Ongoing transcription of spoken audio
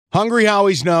Hungry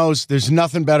Howie's knows there's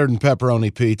nothing better than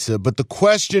pepperoni pizza, but the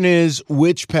question is,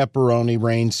 which pepperoni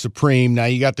reigns supreme? Now,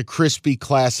 you got the crispy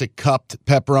classic cupped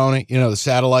pepperoni, the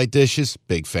satellite dishes,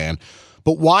 big fan.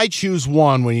 But why choose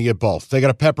one when you get both? They got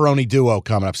a pepperoni duo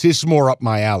coming up. See, this is more up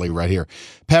my alley right here.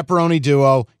 Pepperoni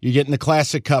duo, you're getting the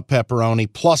classic cup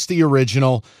pepperoni, plus the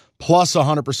original, plus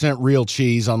 100% real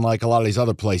cheese, unlike a lot of these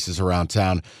other places around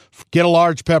town. Get a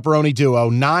large pepperoni duo,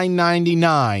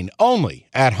 $9.99, only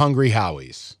at Hungry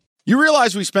Howie's. You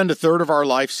realize we spend a third of our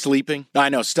life sleeping? I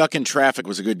know, stuck in traffic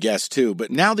was a good guess too, but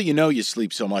now that you know you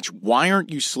sleep so much, why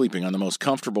aren't you sleeping on the most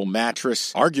comfortable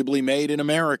mattress arguably made in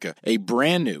America? A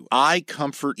brand new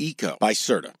iComfort Eco by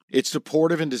Serta. It's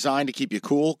supportive and designed to keep you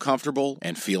cool, comfortable,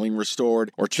 and feeling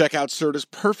restored. Or check out Serta's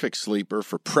Perfect Sleeper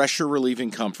for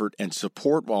pressure-relieving comfort and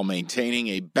support while maintaining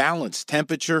a balanced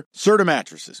temperature. Serta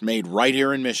mattresses made right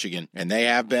here in Michigan, and they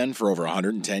have been for over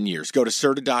 110 years. Go to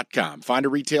Serta.com. Find a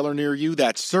retailer near you.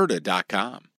 That's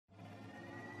Serta.com.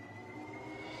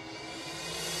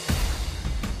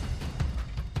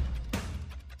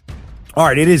 All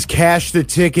right, it is Cash the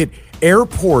Ticket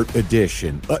Airport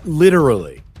Edition,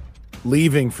 literally.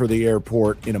 Leaving for the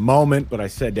airport in a moment, but I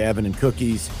said to Evan and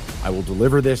Cookies, I will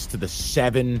deliver this to the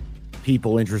 7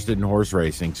 people interested in horse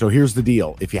racing. So here's the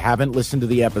deal. If you haven't listened to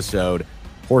the episode,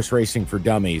 Horse Racing for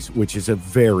Dummies, which is a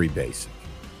very basic,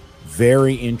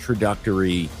 very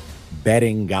introductory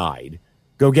betting guide,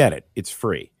 go get it. It's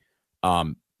free.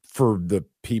 For the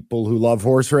people who love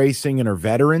horse racing and are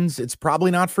veterans, it's probably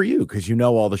not for you because you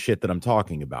know all the shit that I'm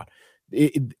talking about.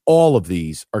 All of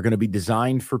these are going to be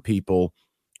designed for people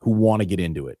who want to get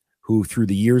into it, who through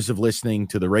the years of listening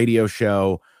to the radio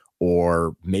show,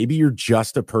 or maybe you're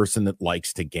just a person that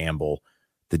likes to gamble.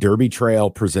 The Derby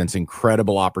Trail presents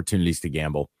incredible opportunities to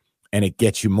gamble, and it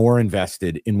gets you more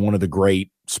invested in one of the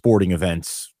great sporting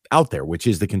events out there, which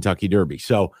is the Kentucky Derby.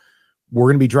 So we're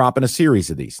going to be dropping a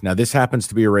series of these. Now, this happens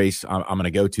to be a race I'm going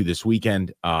to go to this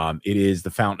weekend. It is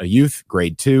the Fountain of Youth,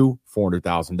 Grade 2,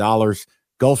 $400,000,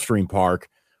 Gulfstream Park,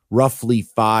 roughly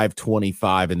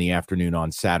 5:25 in the afternoon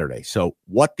on Saturday. So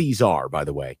what these are, by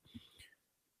the way,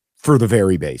 for the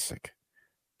very basic,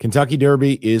 Kentucky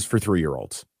Derby is for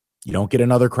 3-year-olds. You don't get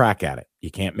another crack at it.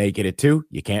 You can't make it at 2.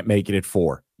 You can't make it at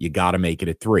 4. You got to make it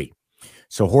at 3.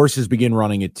 So horses begin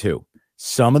running at 2.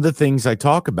 Some of the things I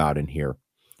talk about in here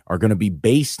are going to be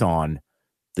based on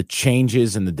the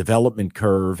changes in the development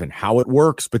curve and how it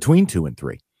works between 2 and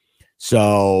 3.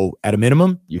 So at a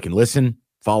minimum, you can listen,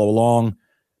 follow along,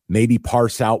 maybe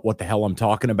parse out what the hell I'm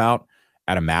talking about.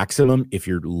 At a maximum, if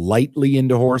you're lightly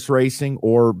into horse racing,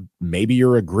 or maybe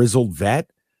you're a grizzled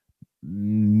vet,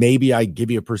 maybe I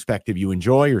give you a perspective you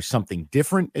enjoy or something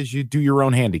different as you do your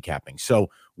own handicapping. So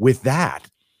with that,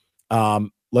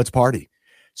 let's party.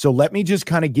 So let me just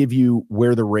kind of give you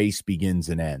where the race begins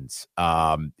and ends.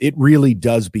 It really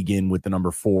does begin with the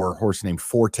number 4 horse named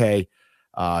Forte,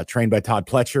 trained by Todd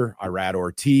Pletcher, Irad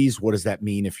Ortiz. What does that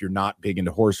mean if you're not big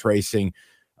into horse racing?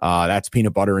 That's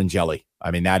peanut butter and jelly. I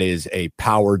mean, that is a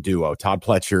power duo. Todd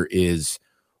Pletcher is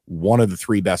one of the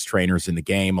 3 best trainers in the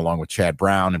game, along with Chad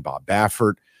Brown and Bob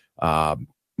Baffert.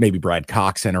 Maybe Brad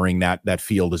Cox entering that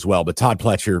field as well. But Todd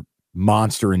Pletcher,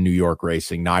 monster in New York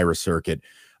racing, NYRA circuit.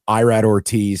 Irad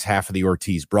Ortiz, half of the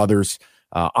Ortiz brothers.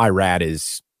 Irad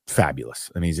is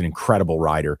fabulous. I mean, he's an incredible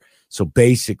rider. So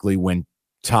basically, when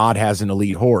Todd has an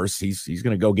elite horse, he's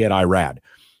going to go get Irad.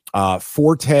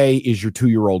 Forte is your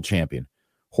 2-year-old champion.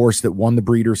 Horse that won the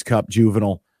Breeders' Cup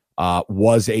Juvenile,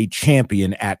 was a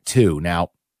champion at 2.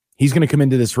 Now, he's going to come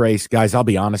into this race. Guys, I'll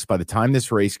be honest, by the time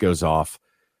this race goes off,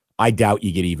 I doubt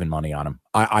you get even money on him.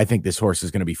 I think this horse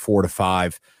is going to be 4 to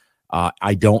 5.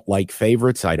 I don't like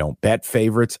favorites. I don't bet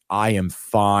favorites. I am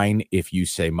fine if you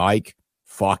say, Mike,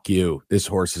 fuck you. This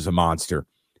horse is a monster.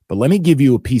 But let me give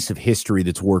you a piece of history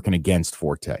that's working against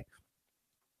Forte.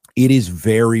 It is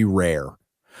very rare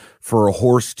for a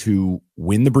horse to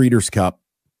win the Breeders' Cup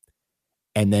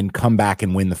and then come back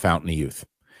and win the Fountain of Youth.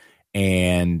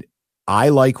 And I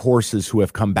like horses who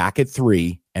have come back at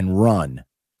 3 and run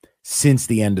since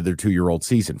the end of their 2-year-old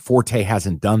season. Forte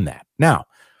hasn't done that. Now,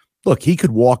 look, he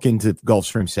could walk into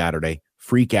Gulfstream Saturday,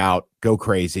 freak out, go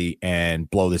crazy, and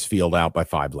blow this field out by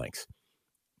 5 lengths.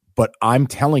 But I'm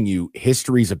telling you,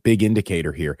 history's a big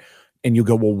indicator here. And you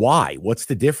go, well, why? What's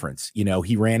the difference?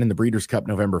 He ran in the Breeders' Cup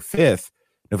November 5th,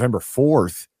 November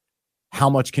 4th. How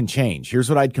much can change? Here's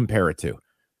what I'd compare it to.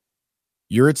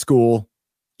 You're at school,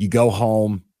 you go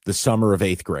home the summer of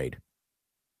 8th grade,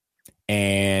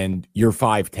 and you're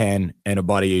 5'10", and a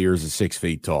buddy of yours is 6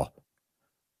 feet tall.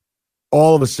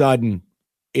 All of a sudden,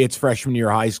 it's freshman year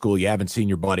of high school. You haven't seen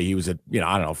your buddy. He was at,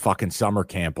 fucking summer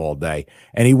camp all day.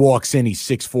 And he walks in, he's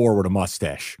 6'4" with a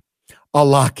mustache. a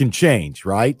lot can change,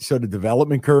 right? So the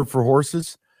development curve for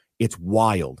horses, it's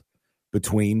wild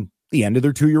between the end of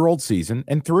their 2-year-old season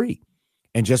and 3.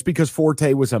 And just because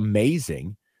Forte was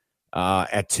amazing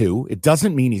at 2, it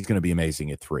doesn't mean he's going to be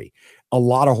amazing at 3. A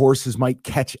lot of horses might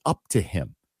catch up to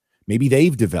him. Maybe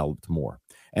they've developed more.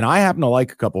 And I happen to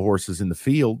like a couple horses in the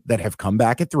field that have come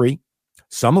back at 3,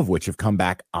 some of which have come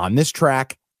back on this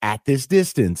track at this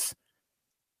distance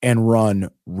and run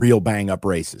real bang-up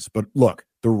races. But look,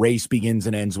 the race begins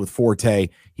and ends with Forte.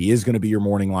 He is going to be your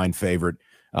morning line favorite.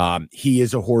 He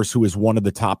is a horse who is one of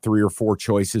the top 3 or 4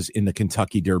 choices in the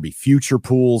Kentucky Derby future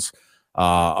pools.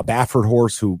 A Baffert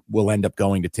horse who will end up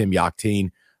going to Tim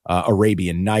Yakteen.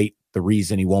 Arabian Night. The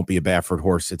reason he won't be a Baffert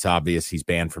horse, it's obvious he's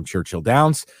banned from Churchill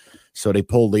Downs. So they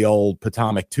pull the old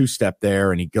Potomac 2-step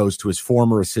there, and he goes to his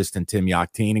former assistant, Tim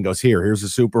Yakteen, and goes, here's a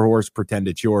super horse. Pretend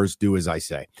it's yours. Do as I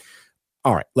say.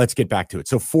 All right, let's get back to it.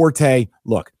 So Forte,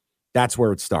 look, that's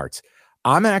where it starts.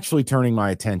 I'm actually turning my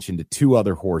attention to 2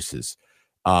 other horses.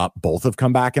 Both have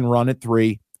come back and run at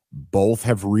 3. Both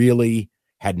have really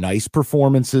had nice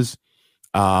performances.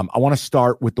 I want to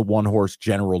start with the one horse,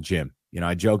 General Jim.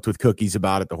 I joked with Cookies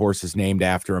about it. The horse is named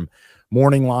after him.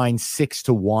 Morning line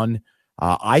 6-1.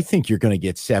 I think you're going to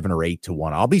get 7 or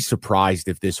 8-1. I'll be surprised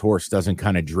if this horse doesn't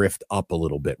kind of drift up a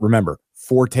little bit. Remember,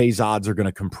 Forte's odds are going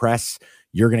to compress.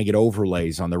 You're going to get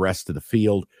overlays on the rest of the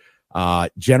field.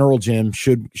 General Jim,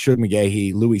 Shug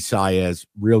McGahee, Luis Saez,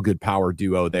 real good power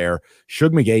duo there.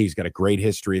 Shug McGahee's got a great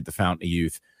history at the Fountain of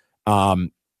Youth.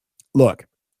 Look,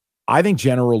 I think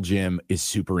General Jim is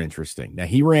super interesting. Now,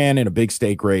 he ran in a big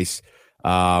stake race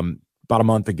about a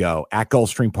month ago at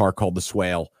Gulfstream Park called the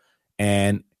Swale,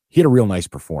 and he had a real nice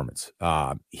performance.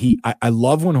 I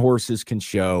love when horses can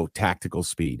show tactical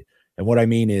speed. And what I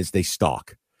mean is they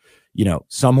stalk.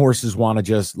 Some horses want to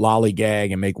just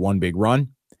lollygag and make one big run.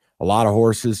 A lot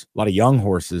of young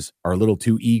horses are a little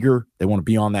too eager. They want to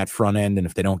be on that front end, and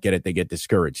if they don't get it, they get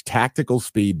discouraged. Tactical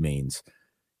speed means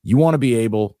you want to be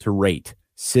able to rate,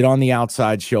 sit on the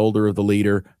outside shoulder of the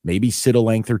leader, maybe sit a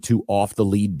length or 2 off the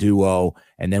lead duo,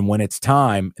 and then when it's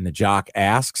time and the jock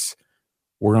asks,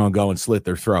 we're going to go and slit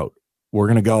their throat. We're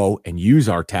going to go and use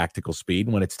our tactical speed.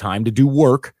 When it's time to do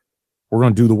work, we're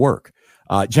going to do the work.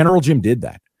 General Jim did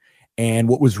that. And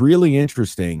what was really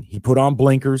interesting, he put on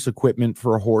blinkers equipment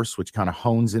for a horse, which kind of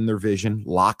hones in their vision,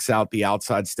 locks out the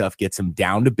outside stuff, gets them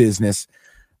down to business.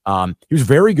 He was a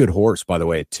very good horse, by the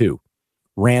way, at 2.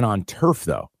 Ran on turf,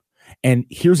 though. And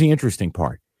here's the interesting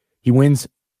part. He wins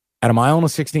at 1 mile and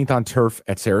 1/16 on turf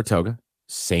at Saratoga,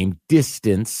 same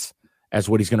distance as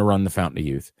what he's going to run the Fountain of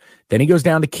Youth. Then he goes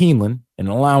down to Keeneland in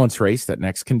an allowance race, that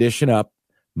next condition up,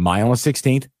 1 mile and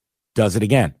 1/16, does it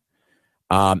again.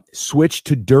 Switched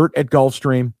to dirt at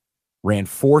Gulfstream, ran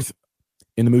 4th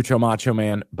in the Mucho Macho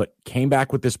Man, but came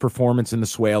back with this performance in the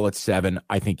Swale at 7.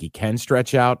 I think he can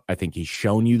stretch out. I think he's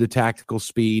shown you the tactical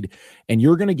speed, and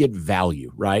you're going to get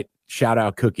value, right? Shout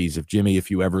out Cookies.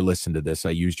 If you ever listen to this, I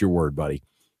used your word, buddy.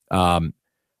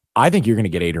 I think you're going to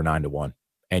get 8 or 9-1.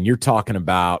 And you're talking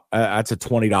about, that's a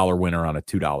 $20 winner on a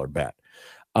 $2 bet.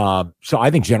 So I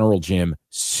think General Jim,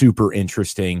 super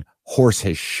interesting. Horse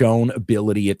has shown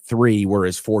ability at 3,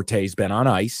 whereas Forte's been on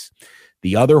ice.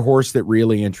 The other horse that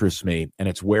really interests me, and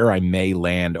it's where I may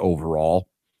land overall,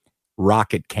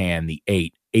 Rocket Can, the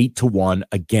 8-1.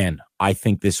 Again, I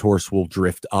think this horse will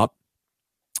drift up.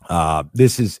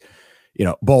 This is,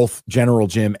 both General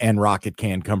Jim and Rocket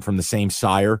Can come from the same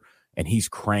sire, and he's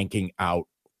cranking out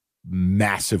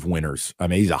massive winners. I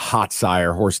mean, he's a hot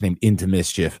sire, horse named Into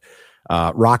Mischief.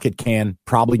 Rocket Can,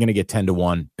 probably going to get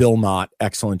 10-1. Bill Knott,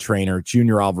 excellent trainer.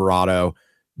 Junior Alvarado,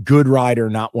 good rider,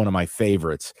 not one of my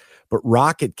favorites. But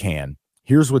Rocket Can,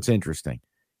 here's what's interesting.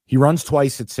 He runs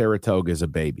twice at Saratoga as a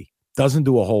baby. Doesn't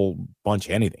do a whole bunch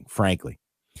of anything, frankly.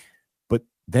 But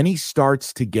then he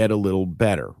starts to get a little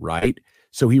better, right?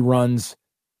 So he runs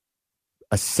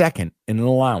a second in an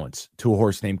allowance to a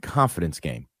horse named Confidence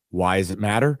Game. Why does it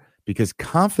matter? Because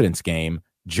Confidence Game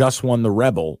just won the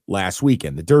Rebel last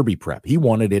weekend, the Derby Prep. He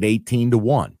won it at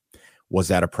 18-1. Was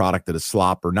that a product of the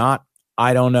slop or not?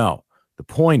 I don't know. The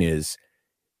point is,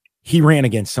 he ran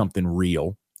against something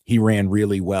real. He ran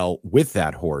really well with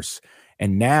that horse.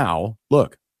 And now,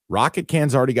 look, Rocket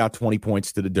Can's already got 20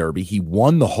 points to the Derby. He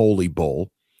won the Holy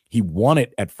Bull. He won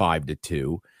it at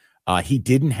 5-2. He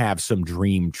didn't have some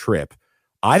dream trip.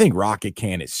 I think Rocket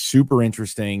Can is super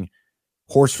interesting.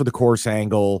 Horse for the course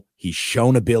angle. He's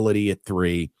shown ability at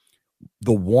 3.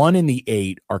 The 1 and the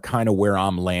 8 are kind of where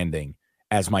I'm landing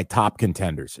as my top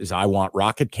contenders. Is I want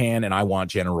Rocket Can and I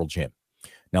want General Jim.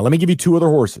 Now, let me give you 2 other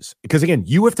horses, because, again,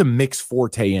 you have to mix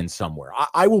Forte in somewhere.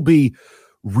 I will be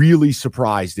really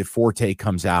surprised if Forte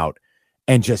comes out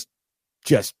and just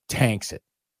just tanks it.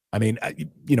 I mean,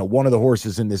 one of the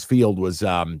horses in this field was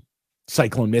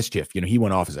Cyclone Mischief. He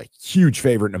went off as a huge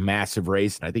favorite in a massive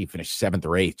race, and I think he finished 7th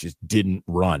or 8th, just didn't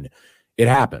run. It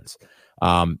happens.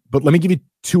 But let me give you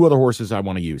 2 other horses I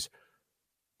want to use.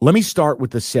 Let me start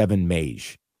with the 7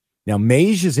 Mage. Now,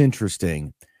 Mage is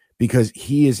interesting because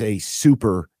he is a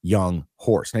super young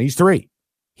horse. Now, he's 3.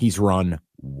 He's run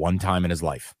 1 time in his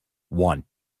life. 1.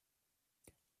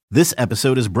 This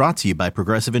episode is brought to you by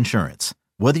Progressive Insurance.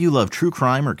 Whether you love true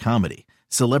crime or comedy,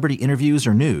 celebrity interviews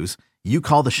or news, you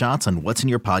call the shots on what's in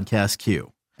your podcast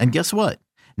queue. And guess what?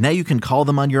 Now you can call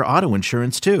them on your auto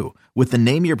insurance too with the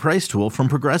Name Your Price tool from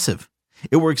Progressive.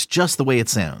 It works just the way it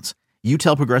sounds. You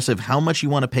tell Progressive how much you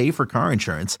want to pay for car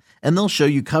insurance, and they'll show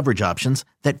you coverage options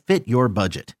that fit your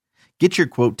budget. Get your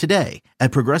quote today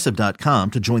at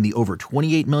Progressive.com to join the over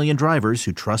 28 million drivers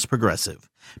who trust Progressive.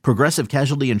 Progressive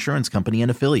Casualty Insurance Company and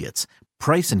Affiliates.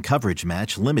 Price and coverage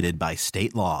match limited by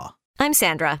state law. I'm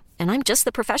Sandra, and I'm just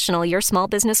the professional your small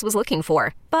business was looking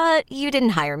for. But you didn't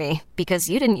hire me because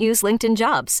you didn't use LinkedIn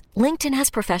Jobs. LinkedIn has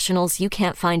professionals you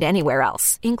can't find anywhere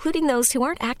else, including those who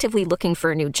aren't actively looking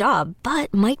for a new job,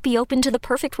 but might be open to the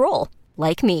perfect role,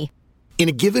 like me. In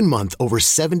a given month, over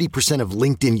 70% of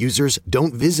LinkedIn users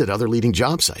don't visit other leading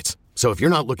job sites. So if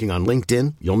you're not looking on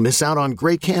LinkedIn, you'll miss out on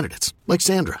great candidates like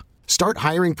Sandra. Start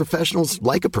hiring professionals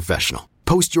like a professional.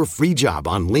 Post your free job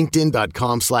on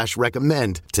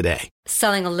linkedin.com/recommend today.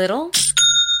 Selling a little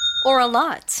or a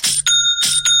lot?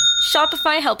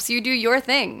 Shopify helps you do your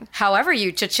thing, however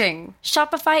you cha-ching.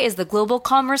 Shopify is the global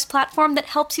commerce platform that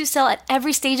helps you sell at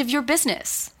every stage of your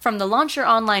business. From the launch your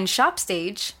online shop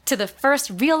stage, to the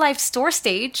first real-life store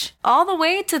stage, all the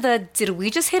way to the did we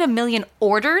just hit 1 million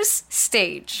orders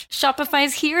stage. Shopify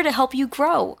is here to help you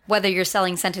grow. Whether you're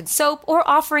selling scented soap or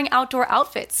offering outdoor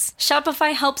outfits,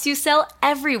 Shopify helps you sell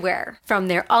everywhere. From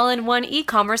their all-in-one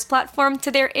e-commerce platform to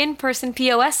their in-person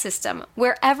POS system,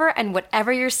 wherever and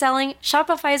whatever you're selling,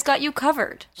 Shopify's got you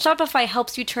covered. Shopify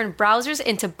helps you turn browsers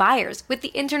into buyers with the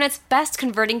internet's best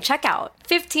converting checkout.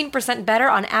 15% better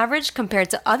on average compared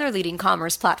to other leading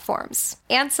commerce platforms.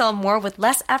 And sell more with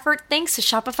less effort thanks to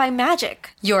Shopify Magic,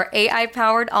 your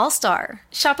AI-powered all-star.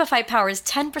 Shopify powers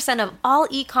 10% of all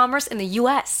e-commerce in the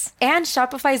US. And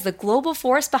Shopify is the global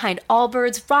force behind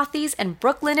Allbirds, Rothy's, and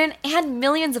Brooklinen, and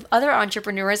millions of other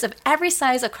entrepreneurs of every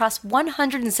size across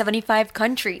 175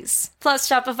 countries. Plus,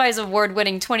 Shopify's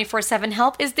award-winning 24/7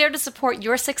 help is there to support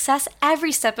your success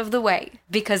every step of the way.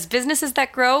 Because businesses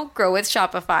that grow, grow with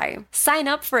Shopify. Sign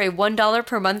up for a $1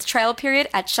 per month trial period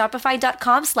at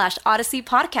shopify.com/Odyssey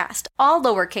Podcast, all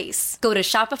lowercase. Go to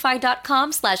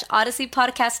shopify.com/Odyssey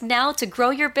Podcast now to grow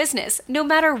your business, no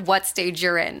matter what stage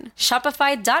you're in.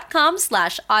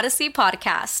 Shopify.com/Odyssey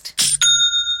Podcast.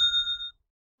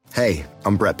 Hey,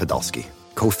 I'm Brett Podolsky,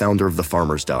 co-founder of The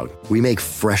Farmer's Dog. We make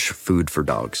fresh food for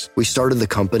dogs. We started the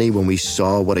company when we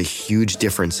saw what a huge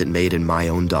difference it made in my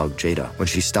own dog, Jada, when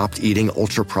she stopped eating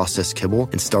ultra-processed kibble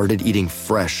and started eating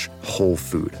fresh, whole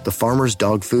food. The Farmer's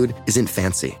Dog food isn't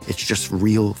fancy. It's just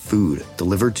real food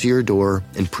delivered to your door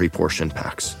in pre-portioned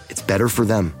packs. It's better for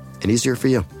them and easier for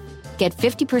you. Get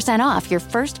 50% off your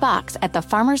first box at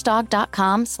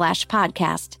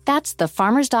thefarmersdog.com/podcast. That's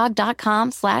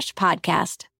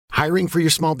thefarmersdog.com/podcast. Hiring for your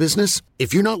small business?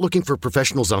 If you're not looking for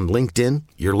professionals on LinkedIn,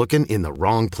 you're looking in the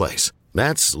wrong place.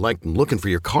 That's like looking for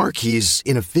your car keys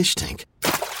in a fish tank.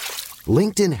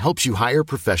 LinkedIn helps you hire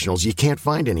professionals you can't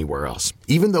find anywhere else,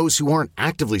 even those who aren't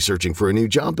actively searching for a new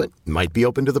job but might be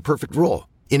open to the perfect role.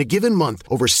 In a given month,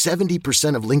 over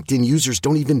 70% of LinkedIn users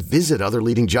don't even visit other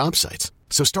leading job sites.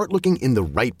 So start looking in the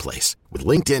right place. With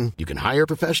LinkedIn, you can hire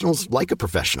professionals like a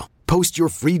professional. Post your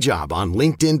free job on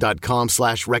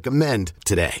linkedin.com/recommend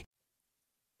today.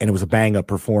 And it was a bang-up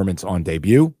performance on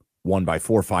debut. Won by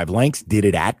 4 or 5 lengths. Did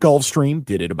it at Gulfstream.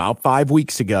 Did it about 5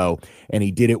 weeks ago. And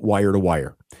he did it wire to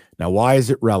wire. Now, why is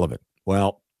it relevant?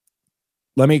 Well,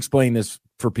 let me explain this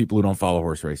for people who don't follow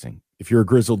horse racing. If you're a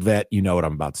grizzled vet, you know what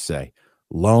I'm about to say.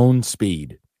 Lone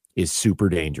speed is super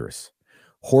dangerous.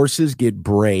 Horses get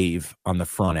brave on the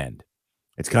front end.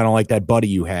 It's kind of like that buddy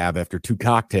you have after 2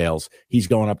 cocktails. He's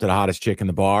going up to the hottest chick in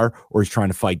the bar, or he's trying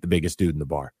to fight the biggest dude in the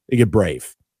bar. They get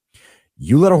brave.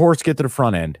 You let a horse get to the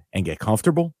front end and get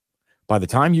comfortable. By the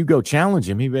time you go challenge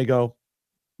him, he may go,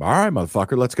 all right,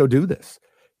 motherfucker, let's go do this.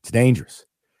 It's dangerous.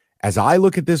 As I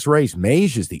look at this race,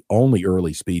 Mage is the only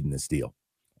early speed in this deal.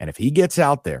 And if he gets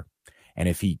out there, and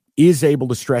if he is able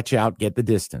to stretch out, get the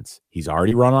distance, he's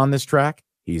already run on this track.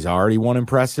 He's already won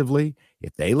impressively.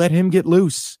 If they let him get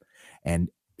loose, and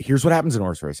here's what happens in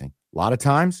horse racing. A lot of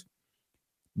times,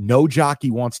 no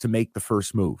jockey wants to make the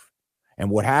first move. And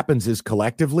what happens is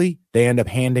collectively, they end up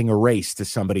handing a race to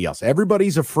somebody else.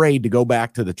 Everybody's afraid to go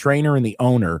back to the trainer and the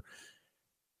owner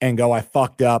and go, I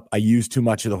fucked up. I used too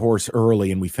much of the horse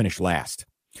early and we finished last.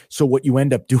 So what you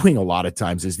end up doing a lot of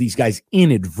times is these guys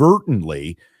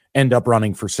inadvertently end up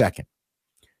running for second.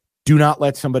 Do not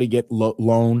let somebody get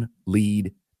lone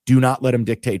lead. Do not let them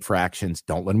dictate fractions.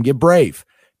 Don't let them get brave.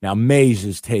 Now, Mage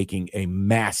is taking a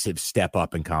massive step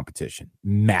up in competition.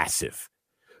 Massive.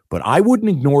 But I wouldn't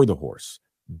ignore the horse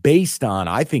based on,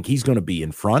 I think he's going to be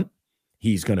in front.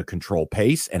 He's going to control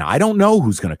pace, and I don't know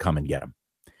who's going to come and get him.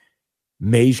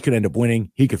 Mage could end up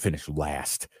winning. He could finish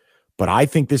last. But I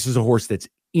think this is a horse that's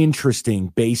interesting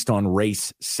based on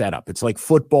race setup. It's like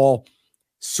football,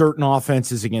 certain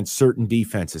offenses against certain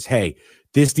defenses. Hey,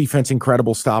 this defense,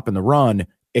 incredible stop in the run,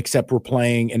 except we're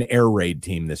playing an air raid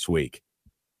team this week.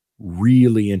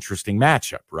 Really interesting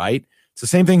matchup, right? It's the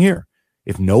same thing here.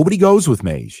 If nobody goes with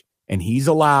Mage and he's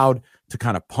allowed to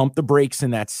kind of pump the brakes in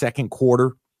that second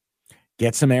quarter,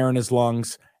 get some air in his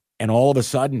lungs, and all of a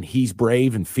sudden he's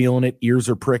brave and feeling it, ears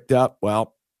are pricked up,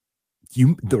 well,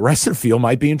 the rest of the field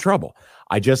might be in trouble.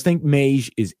 I just think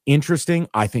Mage is interesting.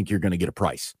 I think you're going to get a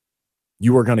price.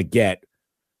 You are going to get,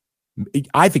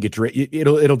 I think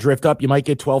it'll drift up. You might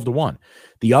get 12-1.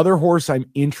 The other horse I'm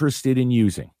interested in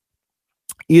using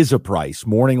is a price.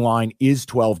 Morning line is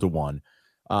 12-1.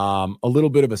 A little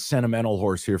bit of a sentimental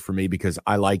horse here for me because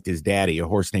I liked his daddy, a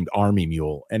horse named Army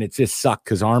Mule. And it just sucked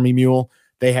because Army Mule,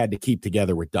 they had to keep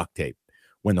together with duct tape.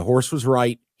 When the horse was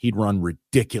right, he'd run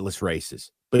ridiculous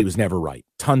races, but he was never right.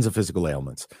 Tons of physical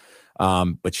ailments.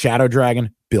 But Shadow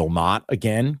Dragon, Bill Mott,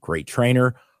 again, great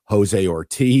trainer. Jose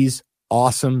Ortiz,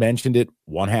 awesome, mentioned it,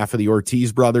 one half of the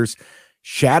Ortiz brothers.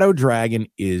 Shadow Dragon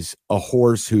is a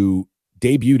horse who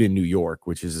debuted in New York,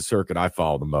 which is a circuit I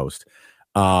follow the most.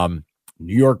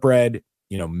 New York bred,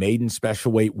 maiden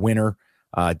special weight winner,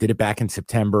 did it back in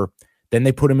September. Then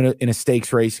they put him in a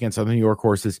stakes race against other New York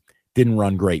horses. Didn't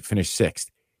run great, finished sixth.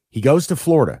 He goes to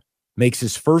Florida, makes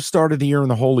his first start of the year in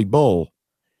the Holy Bull.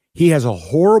 He has a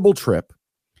horrible trip.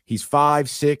 He's 5,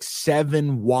 6,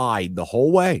 7 wide the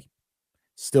whole way.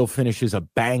 Still finishes a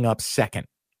bang-up second.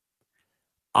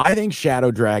 I think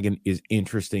Shadow Dragon is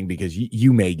interesting because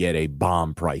you may get a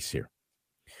bomb price here.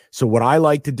 So what I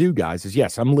like to do, guys, is,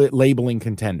 yes, I'm labeling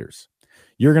contenders.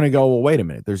 You're going to go, well, wait a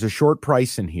minute. There's a short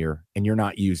price in here, and you're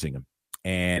not using them.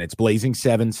 And it's Blazing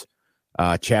Sevens,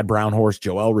 Chad Brown horse,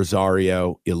 Joel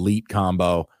Rosario, elite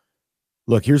combo.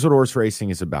 Look, here's what horse racing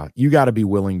is about. You got to be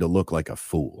willing to look like a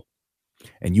fool.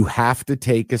 And you have to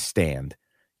take a stand.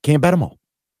 Can't bet them all.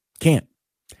 Can't.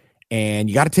 And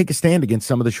you got to take a stand against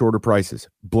some of the shorter prices.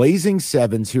 Blazing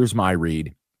Sevens, here's my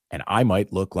read, and I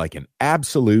might look like an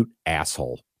absolute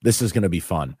asshole. This is going to be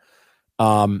fun.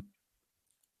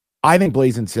 I think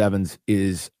Blazing Sevens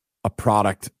is a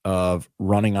product of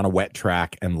running on a wet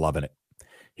track and loving it.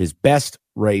 His best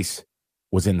race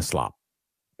was in the slop.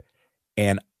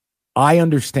 And I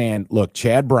understand, look,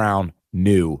 Chad Brown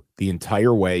knew the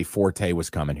entire way Forte was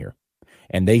coming here.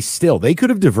 And they could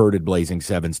have diverted Blazing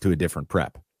Sevens to a different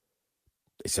prep.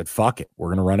 They said, fuck it, we're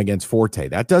going to run against Forte.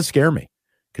 That does scare me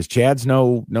because Chad's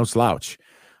no slouch.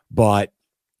 But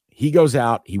he goes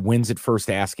out, he wins at first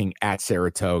asking at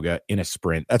Saratoga in a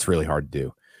sprint. That's really hard to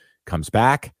do. Comes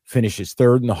back, finishes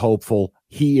third in the hopeful.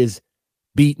 He is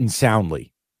beaten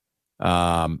soundly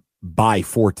by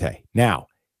Forte. Now,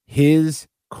 his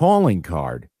calling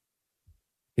card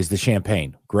is the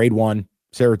Champagne. Grade 1,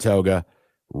 Saratoga,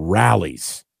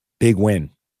 rallies, big win,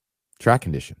 track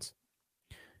conditions.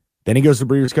 Then he goes to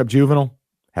Breeders' Cup Juvenile,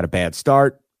 had a bad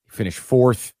start, finished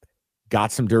fourth,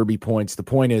 got some Derby points. The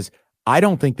point is, I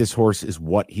don't think this horse is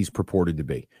what he's purported to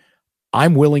be.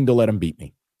 I'm willing to let him beat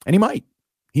me. And he might.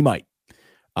 He might.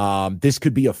 This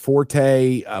could be a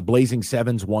Forte, Blazing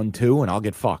Sevens 1-2, and I'll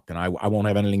get fucked, and I won't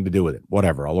have anything to do with it.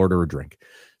 Whatever. I'll order a drink.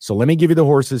 So let me give you the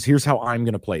horses. Here's how I'm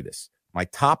going to play this. My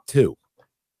top two,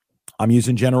 I'm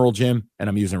using General Jim, and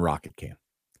I'm using Rocket Can.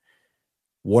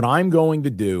 What I'm going to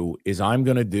do is I'm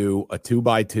going to do a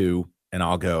 2x2, and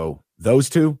I'll go those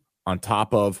two on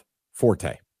top of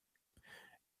Forte.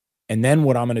 And then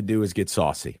what I'm going to do is get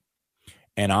saucy.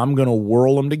 And I'm going to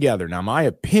whirl them together. Now, my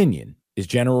opinion is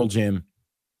General Jim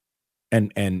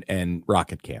and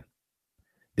Rocket Can.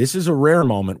 This is a rare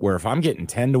moment where if I'm getting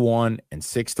 10-1 and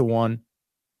 6-1,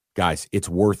 guys, it's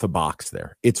worth a box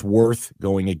there. It's worth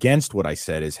going against what I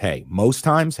said is, hey, most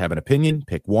times have an opinion,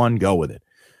 pick one, go with it.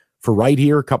 For right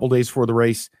here, a couple days before the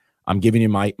race, I'm giving you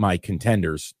my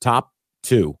contenders. Top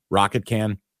two, Rocket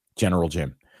Can, General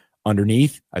Jim.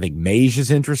 Underneath, I think Mage is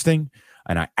interesting.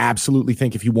 And I absolutely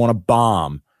think if you want to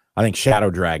bomb, I think Shadow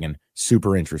Dragon,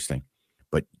 super interesting.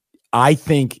 But I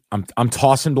think I'm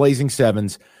tossing Blazing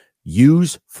Sevens.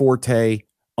 Use Forte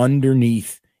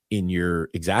underneath in your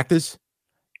exactas,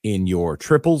 in your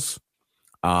triples,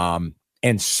 and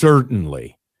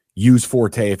certainly use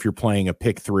Forte if you're playing a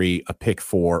pick 3, a pick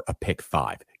 4, a pick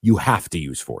 5. You have to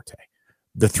use Forte.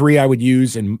 The 3 I would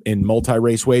use in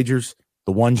multi-race wagers,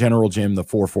 the 1 General Jim, the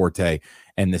 4 Forte,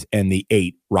 and the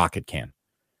 8 Rocket Can.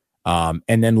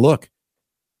 And then look,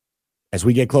 as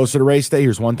we get closer to race day,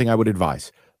 here's one thing I would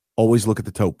advise. Always look at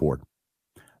the tote board.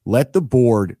 Let the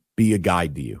board be a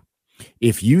guide to you.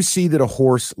 If you see that a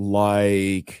horse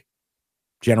like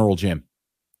General Jim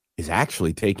is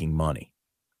actually taking money,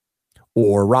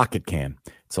 or Rocket Can,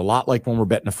 it's a lot like when we're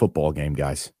betting a football game,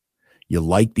 guys. You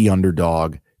like the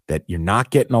underdog, that you're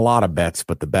not getting a lot of bets,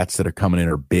 but the bets that are coming in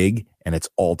are big, and it's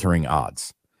altering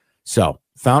odds. So,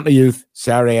 Fountain of Youth,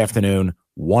 Saturday afternoon,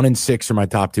 1 and 6 are my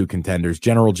top 2 contenders.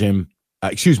 General Jim,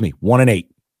 1 and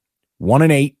 8. 1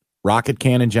 and 8, Rocket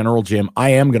Can and General Jim.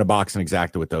 I am going to box an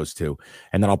exacta with those 2,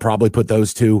 and then I'll probably put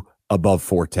those 2 above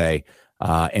Forte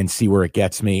and see where it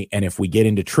gets me. And if we get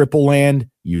into triple land,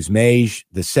 use Mage,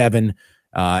 the 7,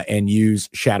 and use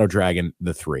Shadow Dragon,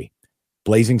 the 3.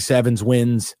 Blazing Sevens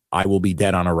wins. I will be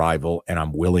dead on arrival, and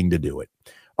I'm willing to do it.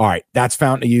 All right, that's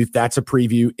Fountain of Youth. That's a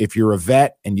preview. If you're a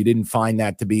vet and you didn't find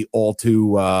that to be all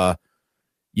too,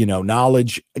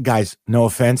 knowledge, guys, no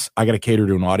offense, I got to cater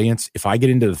to an audience. If I get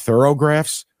into the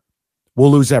thoroughgraphs, we'll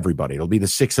lose everybody. It'll be the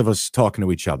 6 of us talking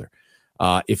to each other.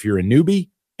 If you're a newbie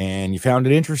and you found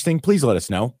it interesting, please let us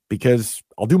know, because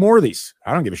I'll do more of these.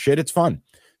 I don't give a shit. It's fun.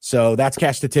 So that's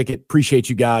Cash the Ticket. Appreciate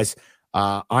you guys.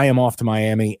 I am off to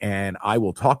Miami, and I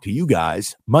will talk to you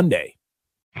guys Monday.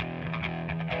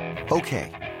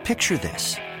 Okay, picture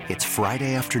this. It's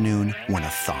Friday afternoon when a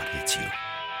thought hits you.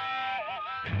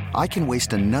 I can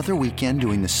waste another weekend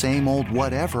doing the same old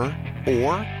whatever,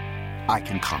 or I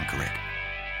can conquer it.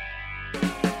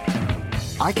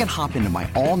 I can hop into my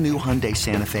all-new Hyundai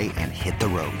Santa Fe and hit the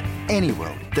road. Any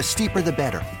road. The steeper, the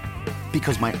better.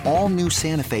 Because my all-new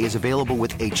Santa Fe is available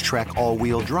with H-Track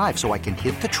all-wheel drive, so I can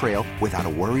hit the trail without a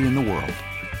worry in the world.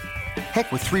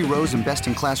 Heck, with 3 rows and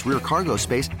best-in-class rear cargo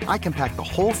space, I can pack the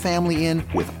whole family in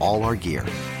with all our gear.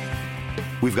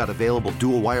 We've got available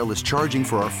dual wireless charging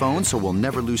for our phones, so we'll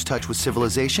never lose touch with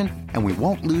civilization, and we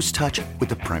won't lose touch with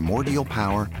the primordial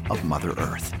power of Mother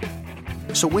Earth.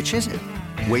 So which is it?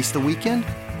 Waste the weekend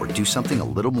or do something a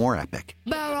little more epic?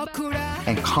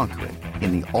 And conquer it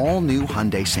in the all-new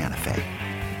Hyundai Santa Fe.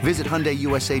 Visit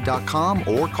HyundaiUSA.com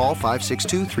or call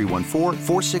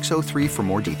 562-314-4603 for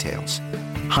more details.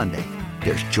 Hyundai,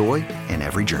 there's joy in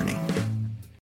every journey.